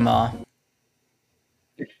midsummer.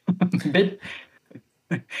 Did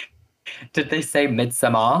they say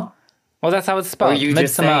midsummer? Well, that's how it's spelled. Or you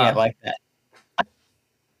just saying it like that?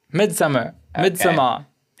 Midsummer. Okay. Midsummer.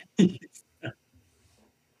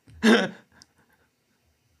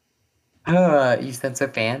 You sound so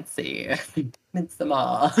fancy.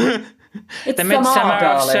 Midsummer. It's the midsummer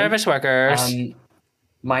of service workers.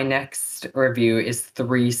 My next review is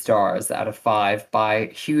 3 stars out of 5 by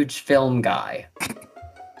Huge Film Guy.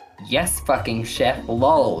 Yes, fucking chef,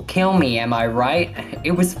 lol. Kill me, am I right?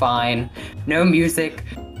 It was fine. No music.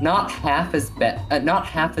 Not half as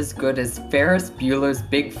good as Ferris Bueller's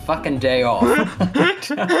Big Fucking Day Off.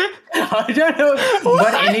 I don't know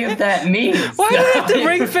what any of that means. Why do you have to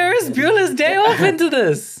bring Ferris Bueller's Day Off into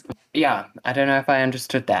this? Yeah, I don't know if I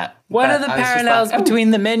understood that. What are the parallels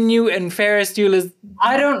between the menu and Ferris Bueller's?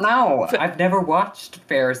 I don't know. I've never watched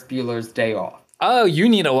Ferris Bueller's Day Off. Oh, you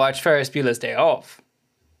need to watch Ferris Bueller's Day Off.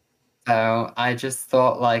 So I just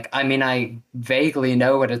thought, like, I mean, I vaguely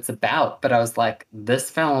know what it's about, but I was like, this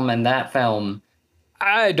film and that film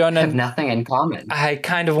I don't have nothing in common. I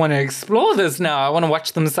kind of want to explore this now. I want to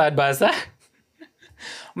watch them side by side.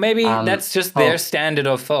 Maybe that's just their standard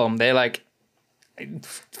of film. They're like,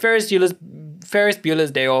 Ferris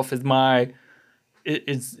Bueller's Day Off is my,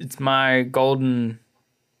 it's my golden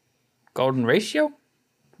ratio.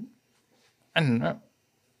 I don't know.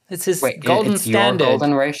 It's his golden standard. Your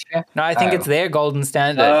golden ratio? No, I think it's their golden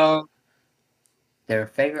standard. Their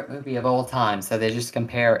favorite movie of all time, so they just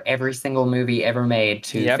compare every single movie ever made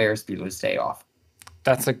to Ferris Bueller's Day Off.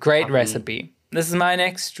 That's a great recipe. This is my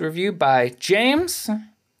next review by James.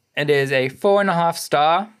 It is a 4.5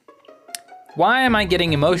 star. Why am I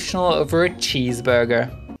getting emotional over a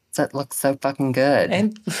cheeseburger? That looks so fucking good.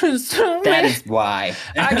 And that is why.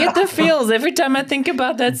 I get the feels every time I think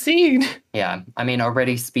about that scene. Yeah, I mean,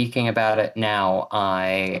 already speaking about it now,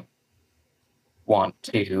 I want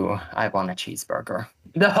a cheeseburger.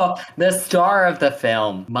 The star of the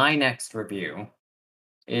film, my next review,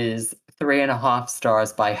 is 3.5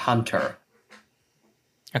 stars by Hunter.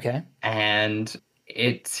 Okay. And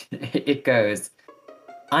it goes,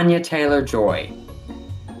 Anya Taylor-Joy.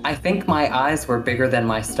 I think my eyes were bigger than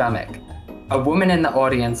my stomach. A woman in the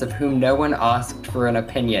audience of whom no one asked for an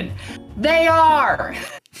opinion. They are!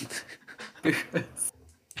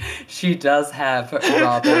 She does have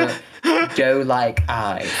rather doe-like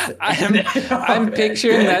eyes. I'm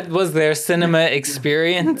picturing that was their cinema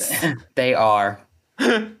experience. They are.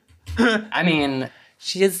 I mean...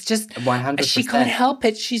 She is just 100%. She couldn't help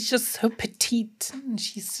it. She's just so petite.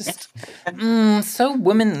 She's just so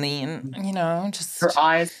womanly, and just her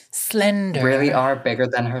eyes slender. Really are bigger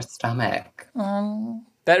than her stomach.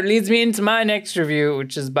 That leads me into my next review,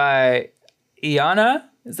 which is by Iana.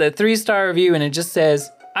 It's a 3-star review, and it just says,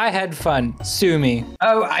 "I had fun. Sue me."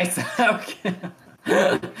 Oh, okay.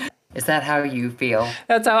 Is that how you feel?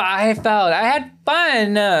 That's how I felt. I had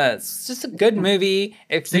fun. It's just a good movie.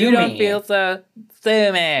 If you don't feel so,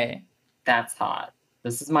 sue me. That's hot.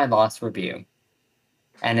 This is my last review.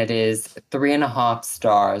 And it is 3.5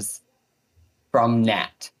 stars from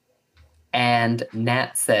Nat. And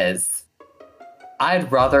Nat says, I'd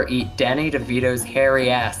rather eat Danny DeVito's hairy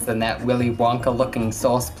ass than that Willy Wonka-looking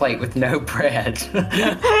sauce plate with no bread.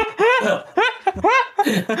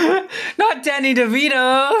 Not Danny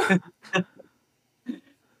DeVito.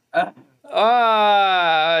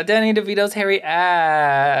 Danny DeVito's hairy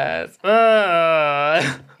ass.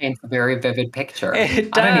 Paints a very vivid picture.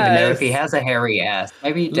 It does. I don't even know if he has a hairy ass.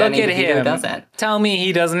 Maybe Danny DeVito doesn't. Tell me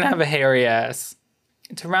he doesn't have a hairy ass.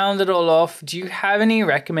 To round it all off, do you have any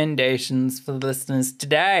recommendations for the listeners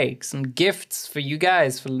today? Some gifts for you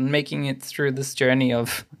guys for making it through this journey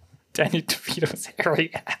of Danny DeVito's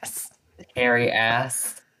hairy ass. Hairy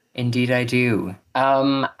ass. Indeed I do.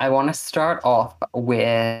 I want to start off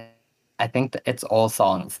with, I think that it's all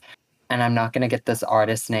songs. And I'm not going to get this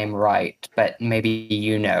artist's name right, but maybe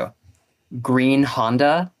you know. Green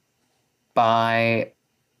Honda by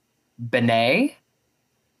Benet.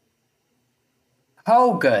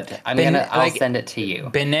 Oh, good. I'll send it to you.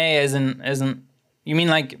 Benet isn't. You mean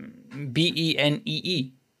like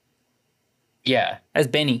Benee? Yeah. As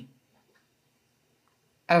Benny.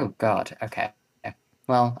 Oh God. Okay.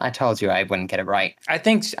 Well, I told you I wouldn't get it right. I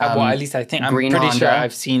think. Well, at least I think. I'm pretty sure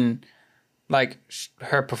I've seen like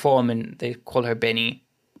her perform, and they call her Benny.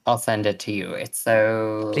 I'll send it to you. It's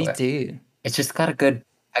so. Please do. It's just got a good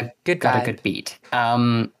beat.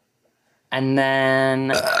 And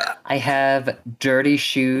then I have Dirty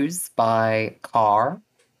Shoes by Car.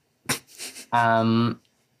 And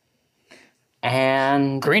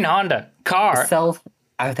Green Honda, Car.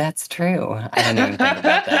 Oh, that's true. I didn't even think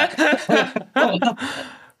about that.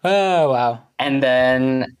 Oh, wow. And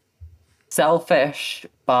then Selfish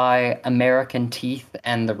by American Teeth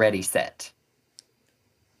and The Ready Set.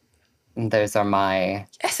 And those are my...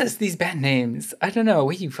 Yes, it's these band names. I don't know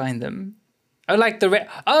where you find them. Oh, like the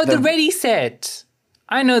Ready Set.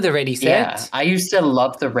 I know The Ready Set. Yeah, I used to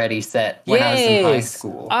love The Ready Set when I was in high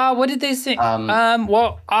school. What did they sing?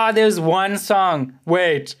 There's one song.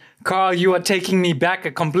 Wait, Carl, you are taking me back.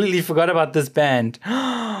 I completely forgot about this band.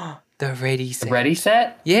 The Ready Set. The Ready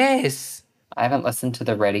Set? Yes. I haven't listened to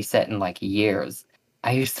The Ready Set in like years.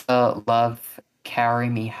 I used to love Carry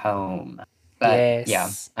Me Home. But yes. Yeah,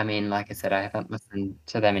 I mean, like I said, I haven't listened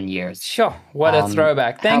to them in years. Sure, what a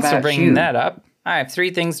throwback. Thanks for bringing that up. I have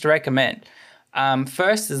 3 things to recommend.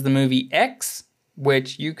 First is the movie X,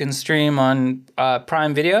 which you can stream on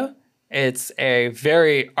Prime Video. It's a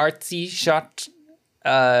very artsy shot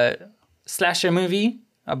slasher movie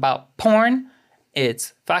about porn.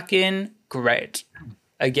 It's fucking great.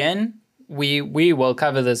 Again, we will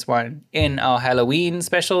cover this one in our Halloween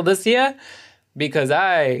special this year, because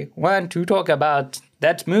I want to talk about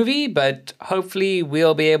that movie, but hopefully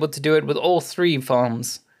we'll be able to do it with all 3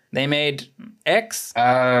 films. They made X,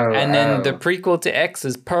 and then the prequel to X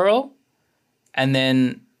is Pearl, and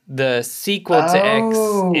then the sequel to X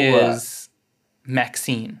is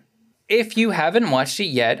Maxine. If you haven't watched it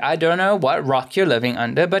yet, I don't know what rock you're living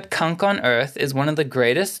under, but Kunk on Earth is one of the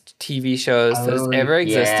greatest TV shows that has ever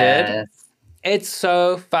existed. Yes. It's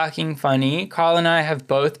so fucking funny. Carl and I have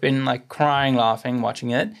both been like crying, laughing,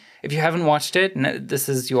 watching it. If you haven't watched it, this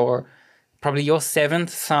is probably your 7th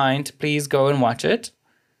sign to please go and watch it.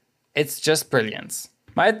 It's just brilliance.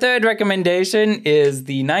 My third recommendation is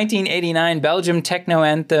the 1989 Belgium techno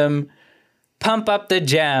anthem, Pump Up the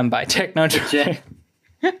Jam by Techno Train.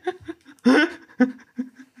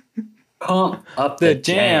 Pump up the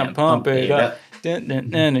jam. Pump it up. Dun,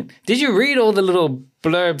 dun, dun, dun. Did you read all the little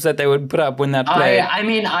blurbs that they would put up when that played? I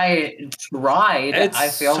mean, I tried. It's I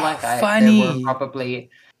feel so like funny. there were probably...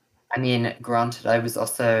 I mean, granted, I was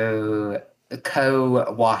also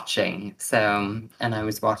co-watching, and I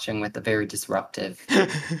was watching with a very disruptive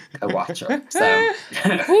co-watcher. So,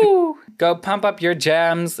 Woo. Go pump up your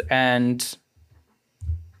jams and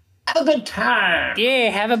have a good time. Yeah,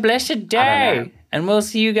 have a blessed day. And we'll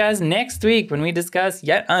see you guys next week when we discuss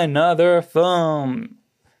yet another film.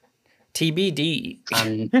 TBD.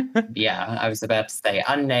 Yeah, I was about to say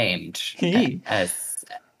unnamed as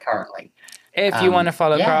currently. If you want to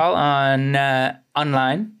follow Carl on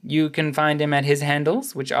online, you can find him at his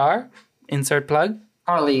handles, which are insert plug.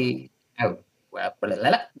 Carly _Quinn.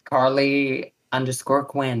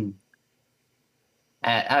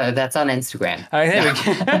 That's on Instagram. Oh, there we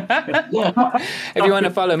go. If you want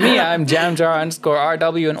to follow me, I'm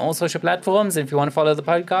jamjar_RW on all social platforms. If you want to follow the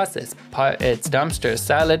podcast, it's Dumpster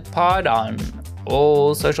Salad Pod on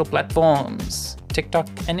all social platforms, TikTok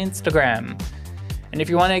and Instagram. And if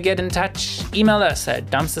you want to get in touch, email us at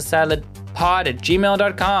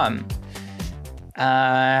dumpstersaladpod@gmail.com.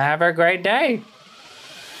 Have a great day.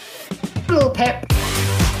 Little pep.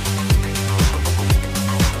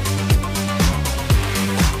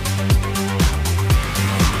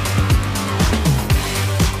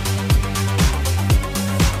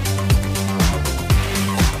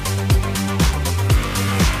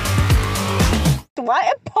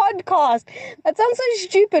 Why a podcast? That sounds so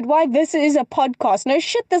stupid. Why this is a podcast? No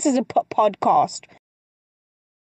shit, this is a podcast.